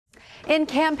In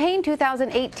campaign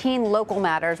 2018 local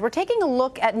matters, we're taking a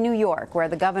look at New York, where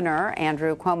the governor,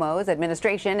 Andrew Cuomo's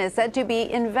administration, is said to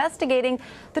be investigating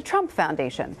the Trump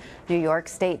Foundation. New York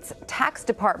State's tax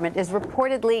department is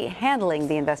reportedly handling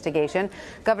the investigation.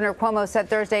 Governor Cuomo said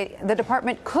Thursday the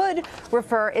department could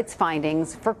refer its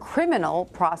findings for criminal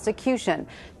prosecution.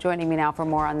 Joining me now for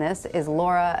more on this is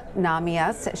Laura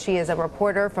Nahmias. She is a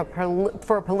reporter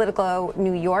for Politico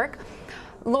New York.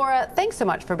 Laura, thanks so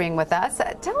much for being with us.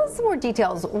 Tell us some more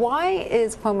details. Why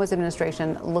is Cuomo's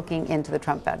administration looking into the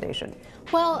Trump Foundation?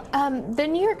 Well, the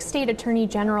New York State Attorney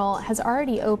General has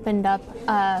already opened up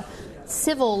a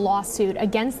civil lawsuit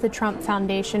against the Trump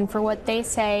Foundation for what they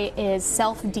say is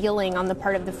self-dealing on the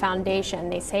part of the foundation.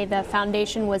 They say the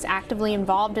foundation was actively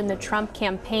involved in the Trump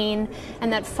campaign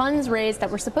and that funds raised that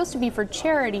were supposed to be for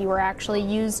charity were actually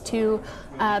used to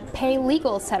pay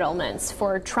legal settlements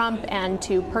for Trump and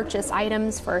to purchase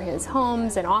items for his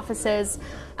homes and offices.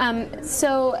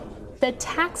 So the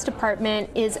tax department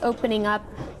is opening up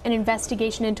an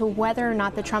investigation into whether or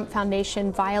not the Trump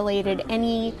Foundation violated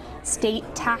any state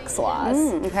tax laws.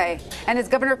 Okay. And is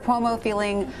Governor Cuomo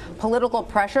feeling political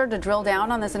pressure to drill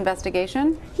down on this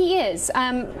investigation? He is.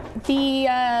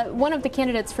 One of the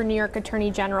candidates for New York Attorney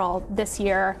General this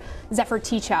year, Zephyr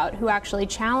Teachout, who actually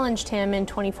challenged him in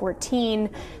 2014,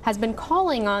 has been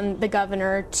calling on the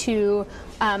governor to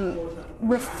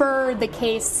refer the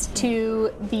case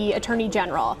to the Attorney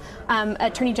General.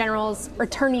 Attorneys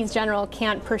General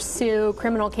can't pursue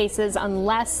criminal cases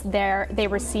unless they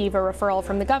receive a referral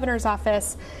from the governor's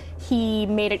office. He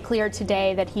made it clear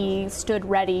today that he stood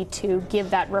ready to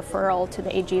give that referral to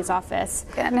the AG's office.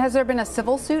 And has there been a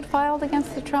civil suit filed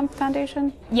against the Trump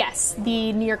Foundation? Yes,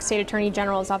 the New York State Attorney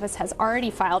General's office has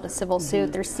already filed a civil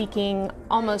suit. They're seeking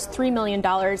almost $3 million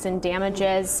in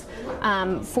damages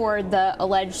for the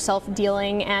alleged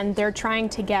self-dealing, and they're trying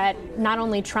to get not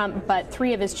only Trump but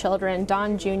three of his children,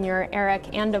 Don Jr.,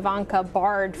 Eric, and Ivanka,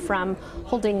 barred from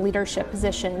holding leadership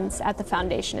positions at the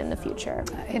foundation in the future.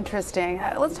 Interesting.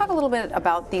 Let's talk a little bit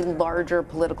about the larger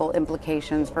political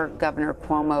implications for Governor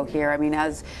Cuomo here. I mean,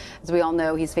 as we all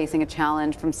know, he's facing a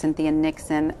challenge from Cynthia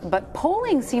Nixon, but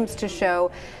polling seems to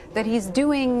show that he's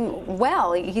doing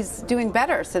well. He's doing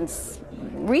better since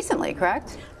recently,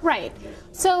 correct? Right.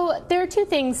 So there are two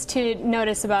things to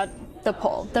notice about the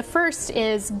poll. The first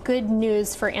is good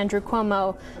news for Andrew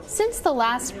Cuomo. Since the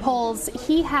last polls,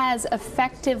 he has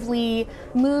effectively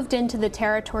moved into the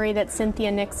territory that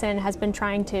Cynthia Nixon has been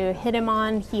trying to hit him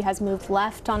on. He has moved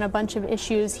left on a bunch of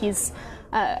issues. He's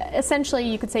essentially,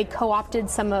 you could say,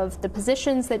 co-opted some of the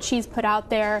positions that she's put out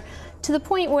there, to the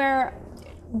point where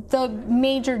the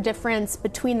major difference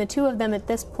between the two of them at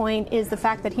this point is the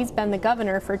fact that he's been the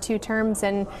governor for 2 terms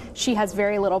and she has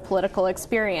very little political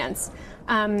experience.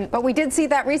 But we did see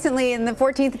that recently in the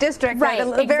 14th district. Right,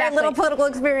 exactly. Very little political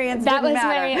experience. That was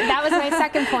my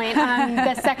second point.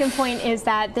 The second point is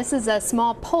that this is a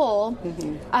small poll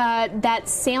that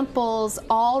samples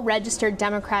all registered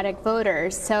Democratic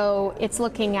voters. So it's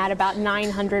looking at about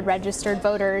 900 registered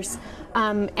voters,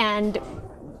 and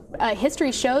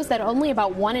history shows that only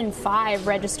about 1 in 5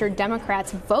 registered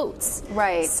Democrats votes.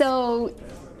 Right. So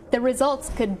the results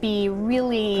could be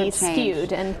really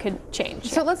skewed and could change.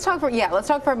 So let's talk for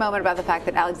a moment about the fact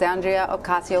that Alexandria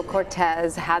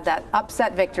Ocasio-Cortez had that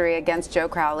upset victory against Joe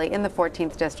Crowley in the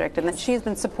 14th district, and that she's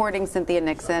been supporting Cynthia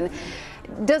Nixon.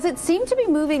 Does it seem to be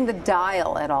moving the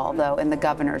dial at all, though, in the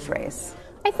governor's race?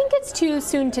 I think it's too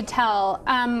soon to tell.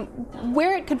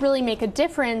 Where it could really make a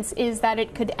difference is that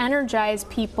it could energize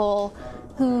people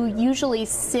who usually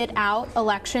sit out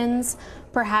elections.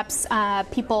 Perhaps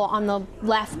people on the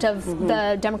left of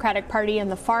the Democratic Party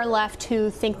and the far left who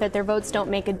think that their votes don't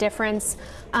make a difference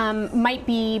might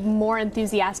be more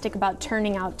enthusiastic about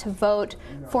turning out to vote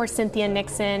for Cynthia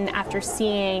Nixon after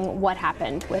seeing what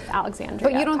happened with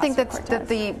Alexandria. But you don't think that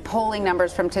the polling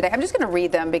numbers from today, I'm just going to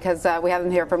read them because we have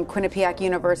them here from Quinnipiac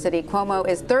University. Cuomo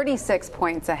is 36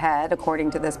 points ahead,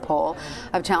 according to this poll,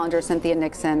 of challenger Cynthia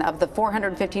Nixon. Of the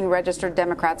 415 registered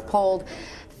Democrats polled,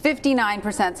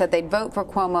 59% said they'd vote for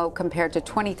Cuomo compared to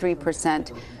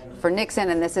 23% for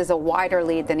Nixon, and this is a wider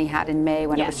lead than he had in May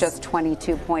when it was just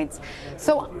 22 points.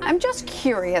 So I'm just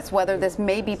curious whether this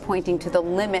may be pointing to the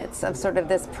limits of sort of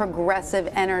this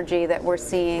progressive energy that we're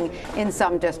seeing in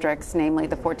some districts, namely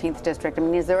the 14th district. I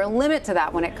mean, is there a limit to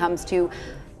that when it comes to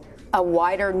a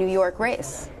wider New York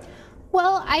race?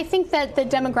 Well, I think that the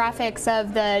demographics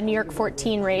of the New York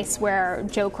 14 race where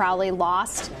Joe Crowley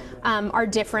lost are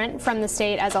different from the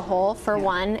state as a whole, for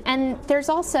one. And there's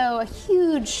also a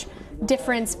huge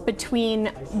difference between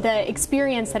the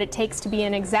experience that it takes to be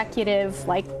an executive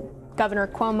like Governor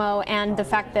Cuomo and the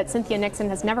fact that Cynthia Nixon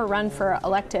has never run for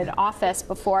elected office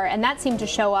before, and that seemed to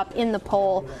show up in the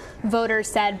poll. Voters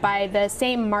said by the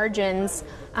same margins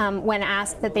when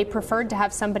asked that they preferred to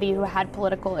have somebody who had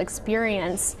political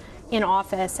experience in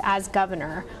office as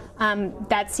governor.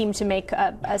 That seemed to make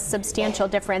a substantial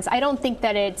difference. I don't think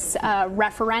that it's a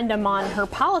referendum on her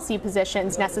policy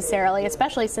positions necessarily,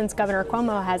 especially since Governor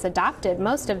Cuomo has adopted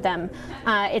most of them.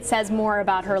 It says more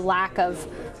about her lack of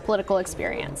political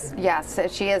experience. Yes,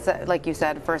 she is, like you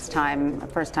said,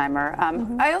 first-timer.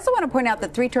 I also want to point out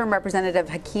that three-term Representative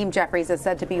Hakeem Jeffries is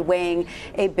said to be weighing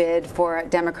a bid for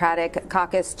Democratic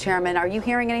caucus chairman. Are you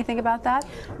hearing anything about that?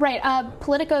 Right.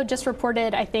 Politico just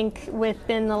reported, I think,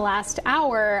 within the last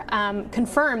hour,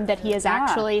 confirmed that he is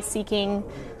actually seeking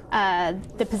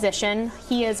the position.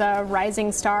 He is a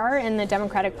rising star in the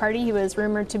Democratic Party. He was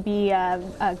rumored to be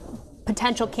a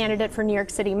potential candidate for New York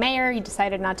City mayor. He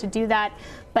decided not to do that,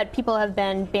 but people have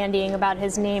been bandying about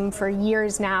his name for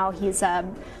years now. He's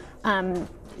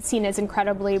seen as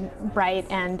incredibly bright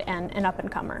and an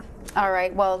up-and-comer. All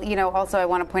right. Well, also I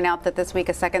want to point out that this week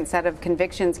a second set of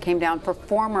convictions came down for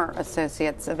former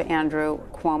associates of Andrew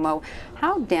Cuomo.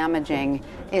 How damaging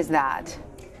is that?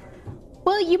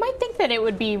 Well, you might think that it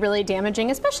would be really damaging,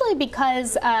 especially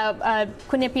because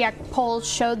Quinnipiac polls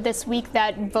showed this week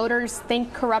that voters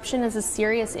think corruption is a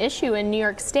serious issue in New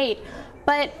York State.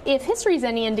 But if history is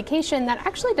any indication, that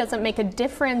actually doesn't make a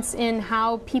difference in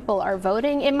how people are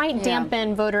voting. It might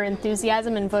dampen voter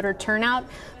enthusiasm and voter turnout,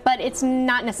 but it's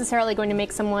not necessarily going to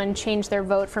make someone change their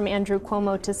vote from Andrew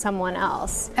Cuomo to someone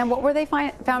else. And what were they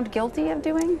found guilty of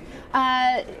doing?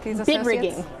 Bid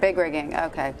rigging. Bid rigging,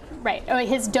 okay. Right.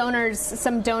 His donors,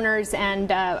 some donors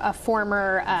and a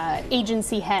former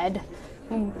agency head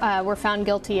were found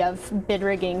guilty of bid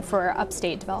rigging for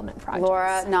upstate development projects.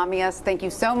 Laura Nahmias, thank you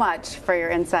so much for your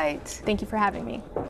insight. Thank you for having me.